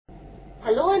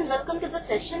Hello and welcome to the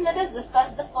session. Let us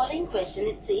discuss the following question.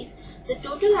 It says the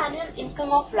total annual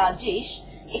income of Rajesh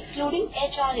excluding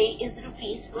HRA is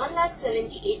rupees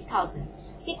 1,78,000.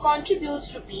 He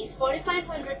contributes rupees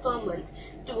 4,500 per month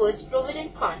towards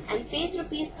Provident Fund and pays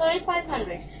rupees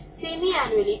 3,500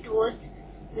 semi-annually towards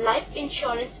life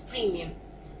insurance premium.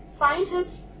 Find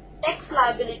his tax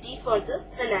liability for the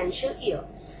financial year.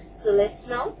 So let's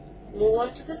now move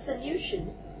on to the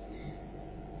solution.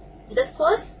 The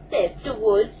first step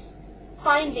towards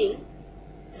finding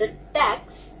the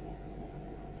tax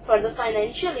for the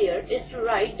financial year is to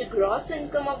write the gross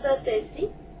income of the assessee.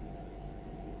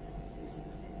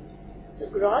 So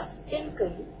gross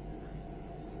income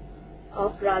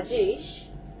of Rajesh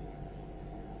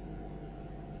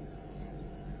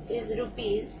is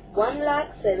rupees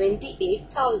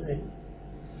 1,78,000.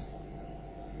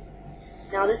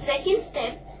 Now the second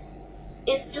step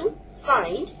is to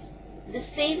find the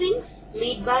savings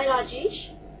made by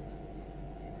Rajesh.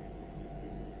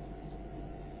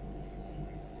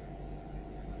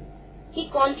 He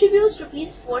contributes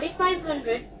rupees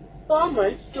 4,500 per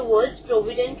month towards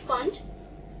Provident Fund.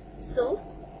 So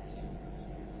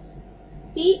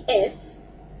PF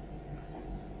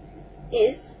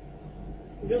is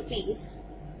rupees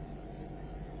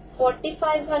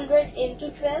 4,500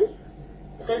 into 12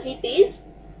 because he pays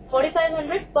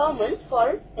 4,500 per month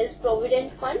for his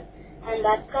Provident Fund, and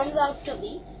that comes out to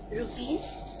be rupees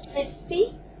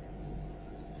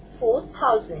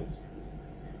 54,000.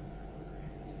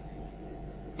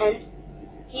 And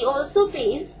he also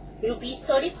pays rupees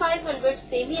 3,500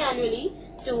 semi-annually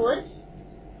towards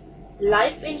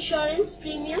life insurance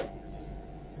premium.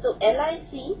 So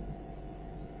LIC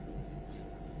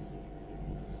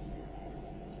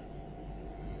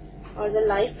or the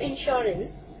life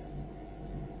insurance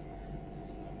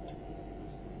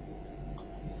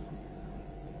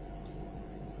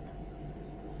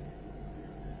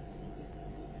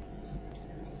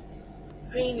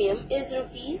premium is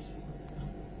rupees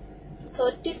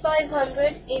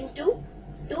 3,500 into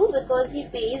 2 because he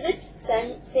pays it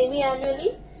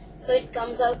semi-annually. So it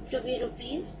comes out to be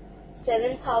rupees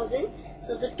 7,000.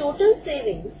 So the total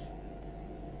savings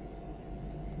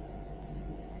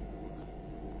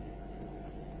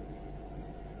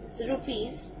is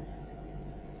rupees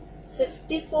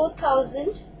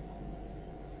 54,000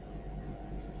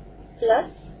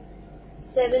 plus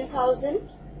 7,000,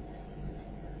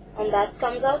 and that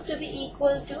comes out to be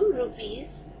equal to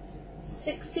rupees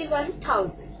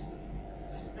 61,000.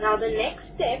 Now the next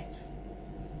step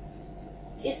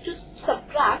is to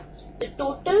subtract the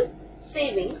total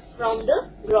savings from the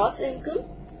gross income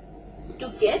to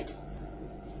get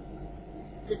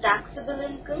the taxable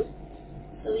income.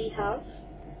 So we have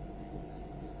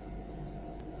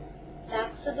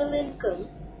taxable income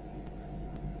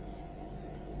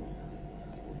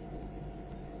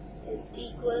is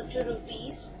equal to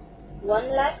rupees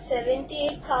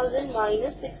 1,78,000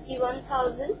 minus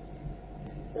 61,000.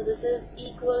 So this is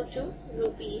equal to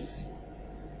rupees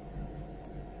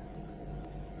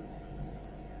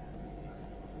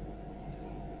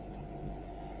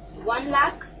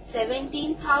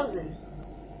 1,17,000.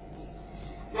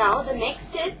 Now the next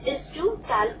step is to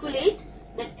calculate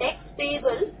the tax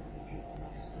payable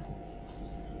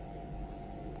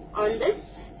on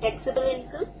this taxable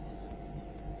income.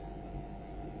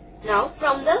 Now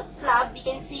from the slab we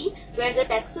can see where the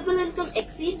taxable income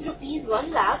exceeds rupees 1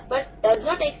 lakh but does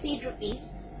not exceed rupees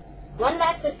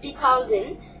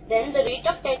 1,50,000, then the rate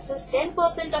of tax is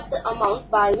 10% of the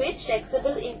amount by which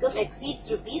taxable income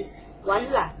exceeds rupees 1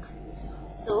 lakh.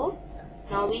 So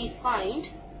now we find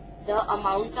the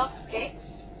amount of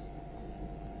tax .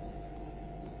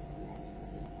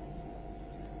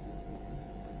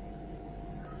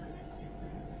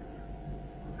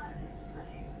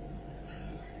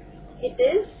 It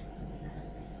is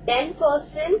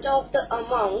 10% of the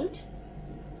amount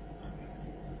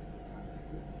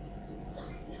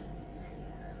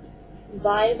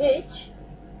by which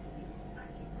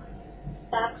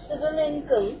taxable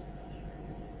income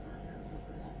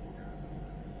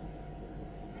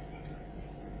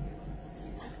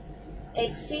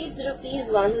exceeds rupees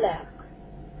 1 lakh.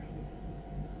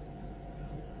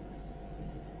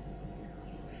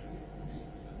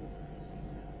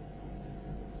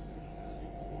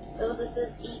 So this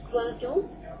is equal to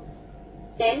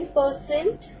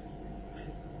 10%,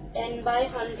 10 by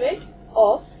 100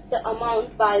 of the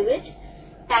amount by which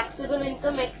taxable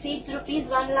income exceeds rupees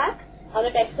 1 lakh. Now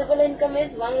the taxable income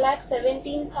is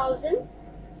 1,17,000.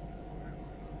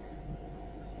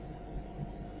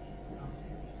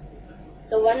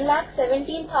 So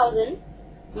 1,17,000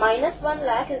 minus 1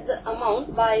 lakh is the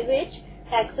amount by which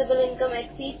taxable income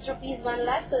exceeds rupees 1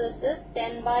 lakh. So this is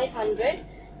 10 by 100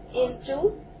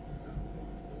 into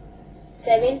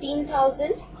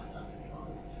 17,000.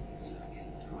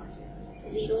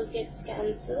 Zeros gets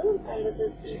cancelled and this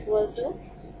is equal to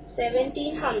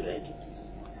 1700.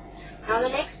 Now the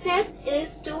next step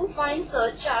is to find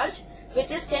surcharge,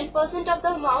 which is 10% of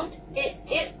the amount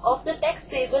of the tax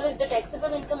payable if the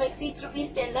taxable income exceeds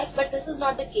rupees 10 lakh, but this is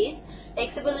not the case.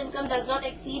 Taxable income does not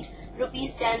exceed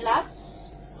rupees 10 lakh.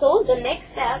 So the next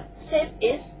step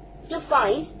is to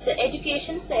find the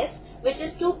education cess, which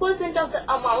is 2% of the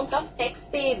amount of tax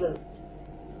payable.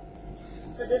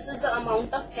 So this is the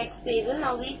amount of tax payable.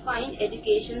 Now we find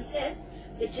education cess,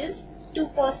 which is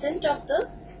 2% of the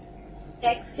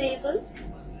tax payable.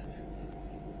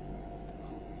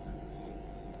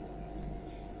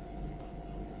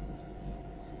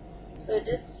 So it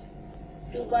is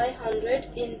 2 by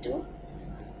 100 into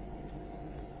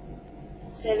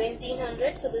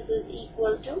 1700. So this is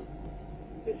equal to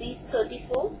rupees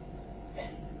 34.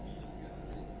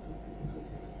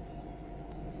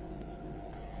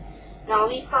 Now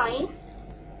we find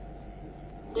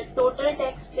the total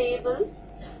tax payable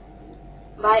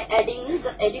by adding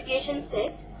the education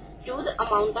cess to the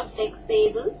amount of tax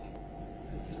payable.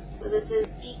 So this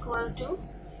is equal to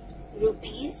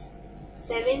rupees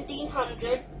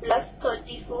 1700 plus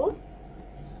 34,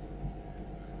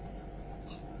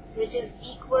 which is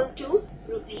equal to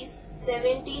rupees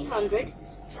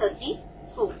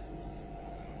 1734.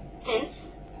 Hence,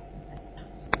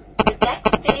 the tax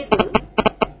payable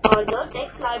or the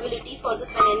tax liability for the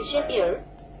financial year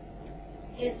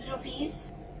is rupees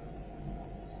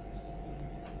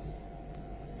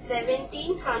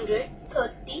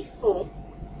 1734.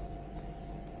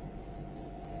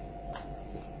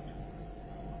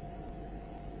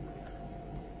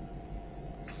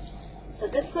 So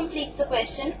this completes the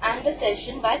question and the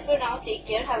session. Bye for now. Take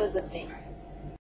care. Have a good day.